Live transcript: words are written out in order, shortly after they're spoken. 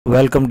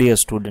Welcome dear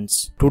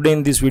students. Today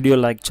in this video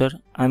lecture,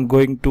 I am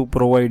going to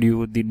provide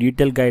you the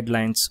detailed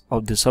guidelines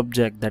of the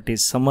subject that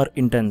is summer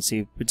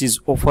internship, which is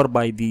offered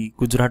by the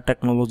Gujarat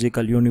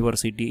Technological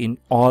University in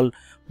all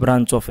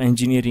branch of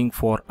engineering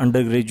for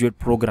undergraduate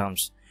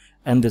programs,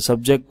 and the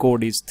subject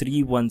code is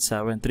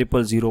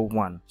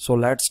 317001. So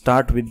let's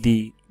start with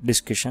the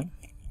discussion.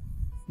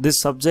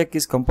 This subject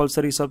is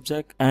compulsory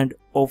subject and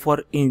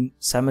offered in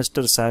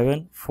semester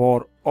 7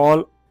 for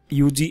all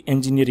UG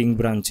engineering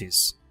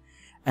branches.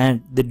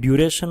 And the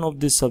duration of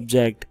this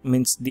subject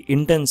means the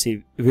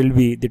internship will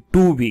be the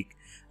 2 week,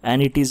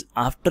 and it is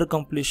after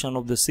completion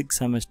of the 6th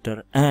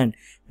semester and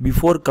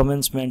before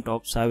commencement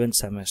of 7th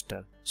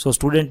semester. So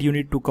student, you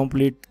need to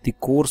complete the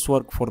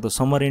coursework for the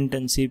summer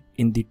internship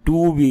in the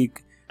 2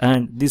 week,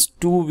 and this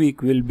 2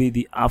 week will be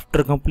the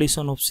after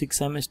completion of 6th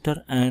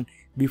semester and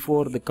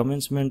before the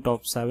commencement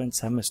of 7th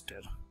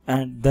semester.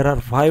 And there are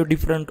 5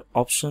 different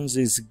options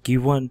is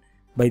given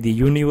by the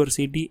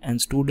university, and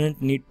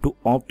student need to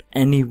opt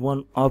any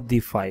one of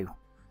the 5.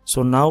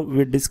 So now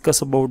we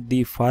discuss about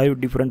the 5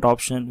 different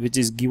options which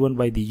is given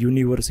by the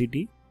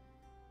university.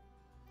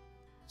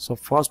 So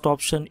first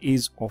option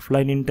is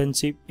offline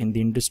internship in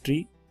the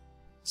industry.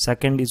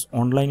 Second is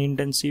online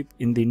internship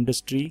in the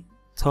industry.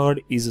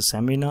 Third is a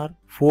seminar.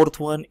 Fourth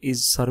one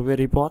is survey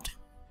report.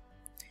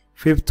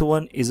 Fifth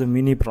one is a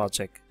mini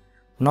project.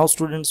 Now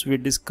students, we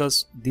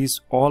discuss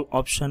these all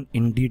options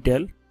in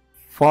detail.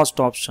 First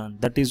option,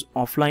 that is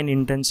offline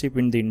internship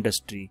in the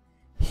industry.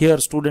 Here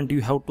student,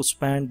 you have to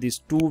spend this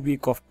 2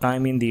 week of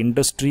time in the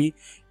industry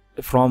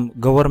from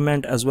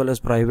government as well as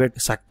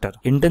private sector.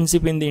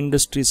 Internship in the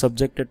industry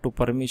subjected to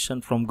permission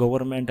from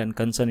government and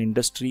concerned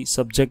industry,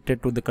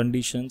 subjected to the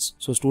conditions.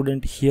 So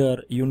student,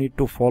 here you need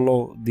to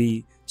follow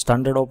the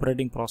standard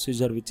operating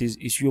procedure which is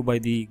issued by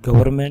the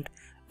government,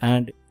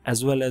 and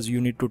as well as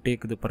you need to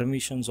take the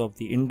permissions of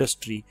the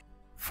industry.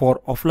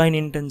 For offline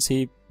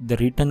internship, the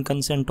written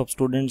consent of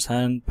students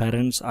and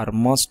parents are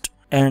must,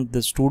 and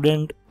the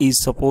student is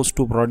supposed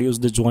to produce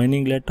the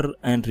joining letter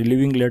and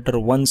relieving letter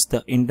once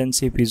the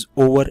internship is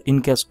over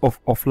in case of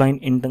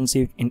offline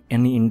internship in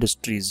any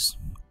industries.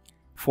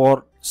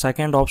 For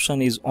second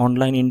option is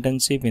online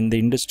internship in the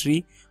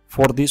industry.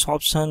 For this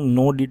option,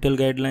 no detailed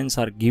guidelines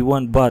are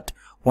given, but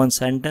one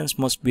sentence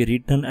must be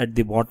written at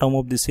the bottom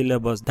of the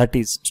syllabus, that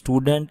is,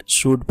 student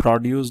should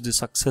produce the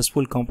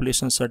successful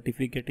completion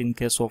certificate in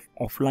case of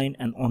offline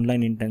and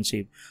online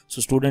internship. So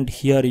student,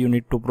 here you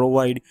need to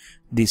provide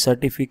the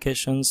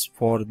certifications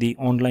for the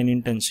online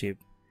internship.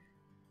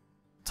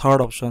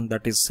 Third option,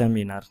 that is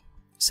seminar.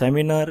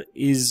 Seminar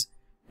is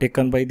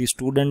taken by the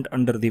student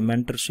under the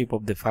mentorship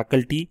of the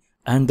faculty,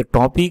 and the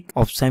topic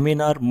of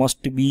seminar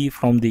must be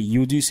from the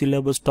UG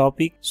syllabus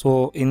topic.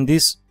 So in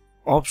this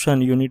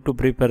option, you need to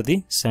prepare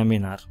the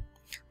seminar.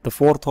 The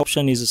fourth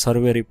option is a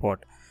survey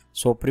report.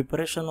 So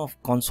preparation of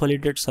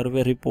consolidated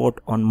survey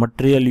report on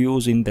material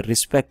use in the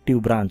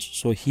respective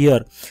branch. So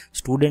here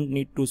student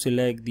need to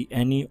select the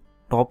any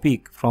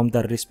topic from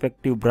the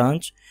respective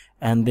branch,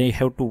 and they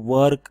have to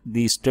work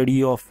the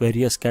study of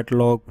various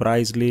catalog,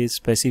 price list,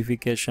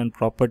 specification,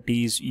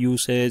 properties,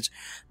 usage,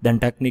 then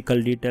technical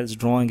details,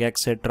 drawing,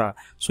 etc.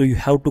 So you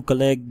have to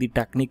collect the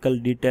technical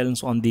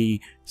details on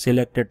the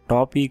selected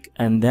topic,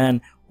 and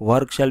then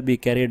work shall be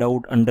carried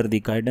out under the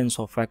guidance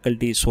of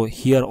faculty. So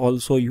here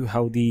also you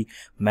have the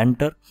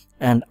mentor,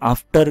 and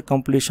after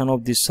completion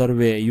of this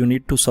survey, you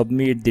need to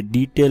submit the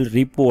detailed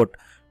report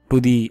to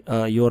the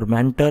your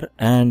mentor,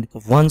 and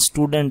one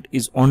student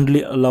is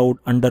only allowed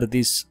under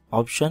this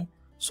option.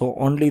 So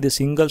only the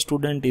single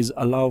student is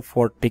allowed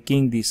for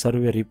taking the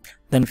survey report.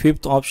 Then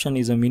fifth option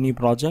is a mini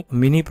project.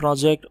 Mini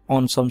project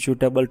on some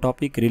suitable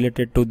topic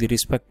related to the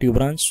respective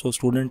branch. So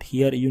student,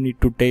 here you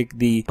need to take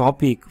the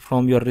topic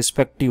from your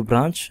respective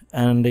branch,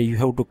 and you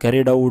have to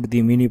carry out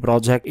the mini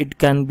project. It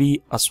can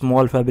be a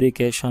small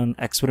fabrication,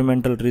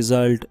 experimental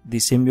result, the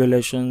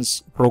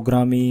simulations,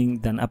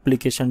 programming, then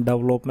application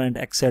development,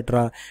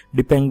 etc.,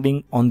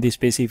 depending on the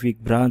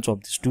specific branch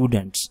of the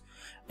students.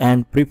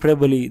 And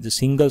preferably the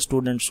single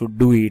student should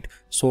do it.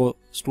 So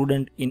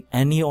student, in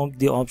any of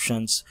the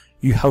options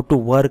you have to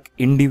work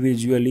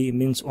individually,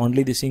 means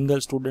only the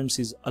single students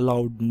is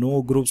allowed,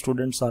 no group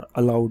students are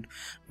allowed.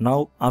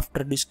 Now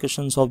after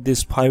discussions of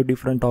these 5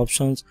 different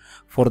options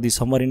for the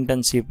summer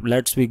internship,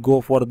 let's we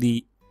go for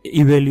the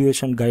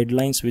evaluation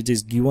guidelines which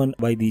is given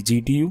by the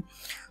GTU.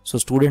 So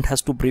student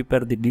has to prepare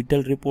the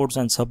detailed reports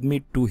and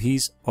submit to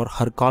his or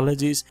her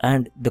colleges,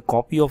 and the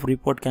copy of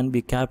report can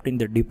be kept in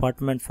the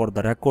department for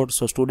the record.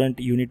 So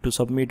student, you need to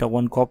submit a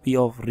 1 copy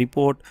of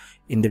report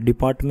in the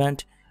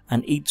department,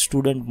 and each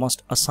student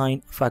must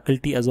assign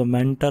faculty as a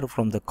mentor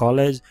from the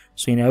college.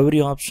 So in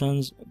every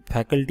options,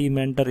 faculty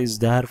mentor is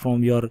there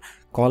from your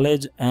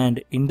college,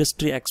 and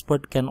industry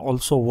expert can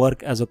also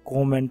work as a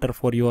co-mentor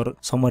for your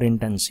summer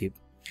internship.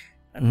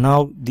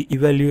 Now the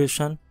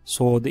evaluation.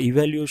 So the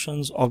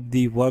evaluations of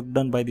the work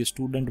done by the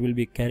student will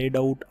be carried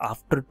out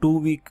after 2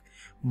 weeks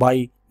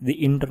by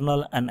the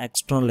internal and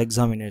external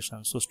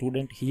examination. So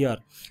student, here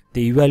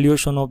the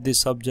evaluation of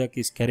this subject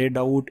is carried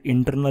out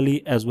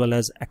internally as well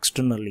as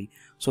externally.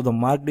 So the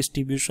mark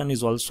distribution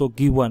is also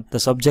given. The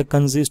subject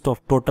consists of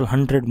total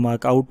 100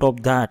 mark. Out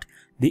of that,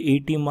 the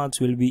 80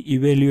 marks will be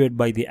evaluated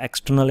by the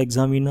external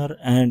examiner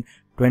and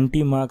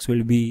 20 marks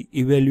will be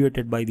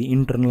evaluated by the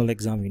internal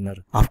examiner.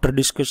 After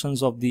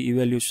discussions of the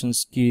evaluation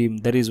scheme,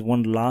 there is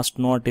one last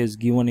note is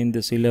given in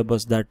the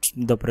syllabus that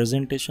the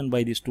presentation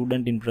by the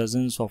student in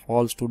presence of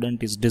all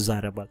student is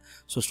desirable.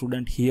 So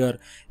student, here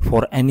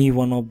for any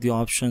one of the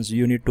options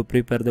you need to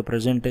prepare the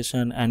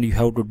presentation and you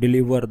have to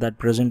deliver that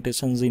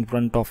presentations in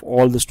front of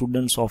all the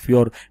students of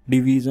your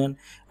division,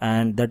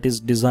 and that is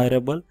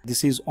desirable.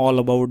 This is all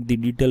about the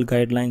detailed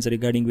guidelines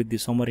regarding with the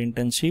summer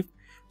internship.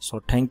 So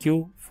thank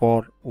you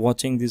for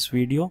watching this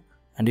video,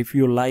 and if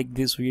you like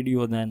this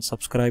video then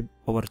subscribe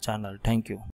our channel. Thank you.